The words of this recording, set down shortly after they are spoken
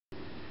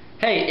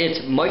Hey, it's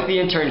Mike the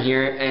Intern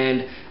here,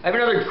 and I have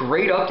another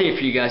great update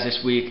for you guys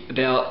this week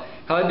about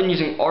how I've been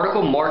using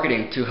article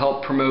marketing to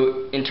help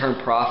promote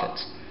intern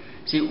profits.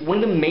 See,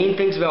 one of the main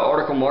things about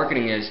article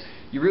marketing is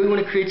you really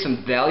want to create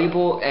some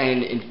valuable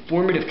and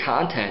informative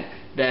content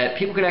that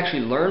people can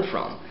actually learn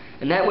from.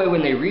 And that way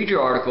when they read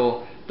your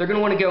article, they're going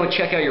to want to go and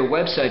check out your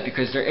website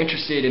because they're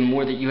interested in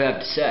more that you have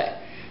to say.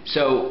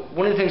 So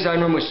one of the things I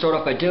normally start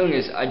off by doing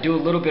is I do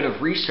a little bit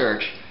of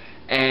research.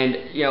 And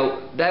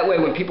that way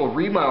when people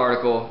read my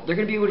article, they're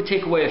going to be able to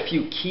take away a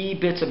few key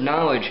bits of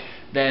knowledge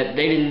that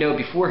they didn't know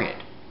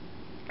beforehand.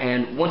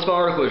 And once my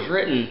article is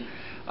written,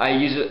 I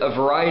use a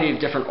variety of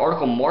different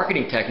article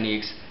marketing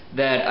techniques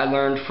that I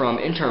learned from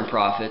Intern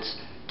Profits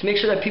to make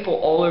sure that people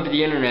all over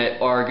the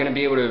internet are going to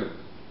be able to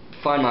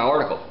find my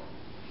article.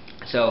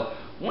 So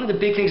one of the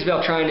big things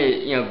about trying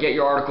to get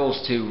your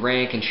articles to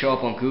rank and show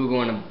up on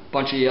Google and a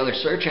bunch of the other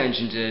search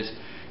engines is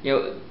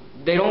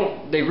they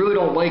really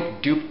don't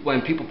like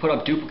when people put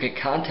up duplicate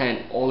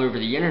content all over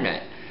the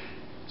internet.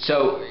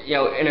 So,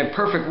 in a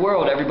perfect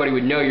world, everybody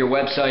would know your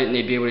website and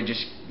they'd be able to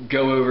just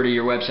go over to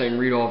your website and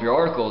read all of your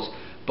articles,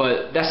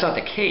 but that's not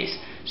the case.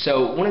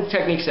 So one of the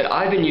techniques that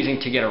I've been using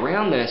to get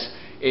around this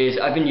is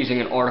I've been using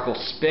an article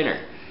spinner.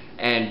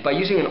 And by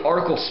using an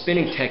article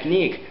spinning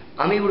technique,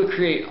 I'm able to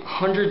create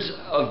hundreds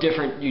of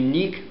different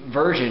unique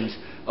versions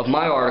of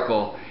my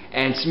article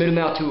and submit them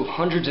out to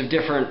hundreds of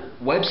different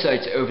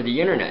websites over the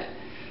internet.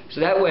 So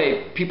that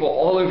way, people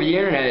all over the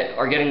internet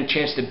are getting a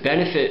chance to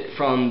benefit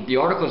from the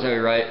articles that we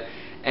write,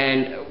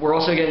 and we're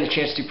also getting the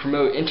chance to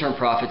promote Intern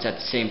Profits at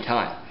the same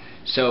time.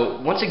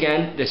 So once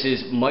again, this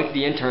is Mike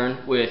the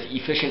Intern with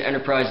Efficient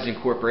Enterprises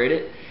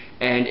Incorporated,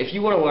 and if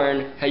you want to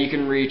learn how you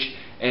can reach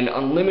an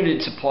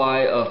unlimited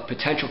supply of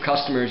potential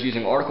customers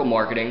using article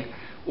marketing,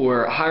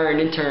 or hire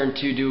an intern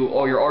to do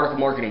all your article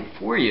marketing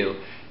for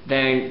you,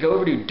 then go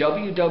over to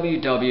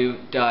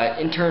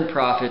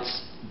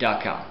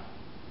www.internprofits.com.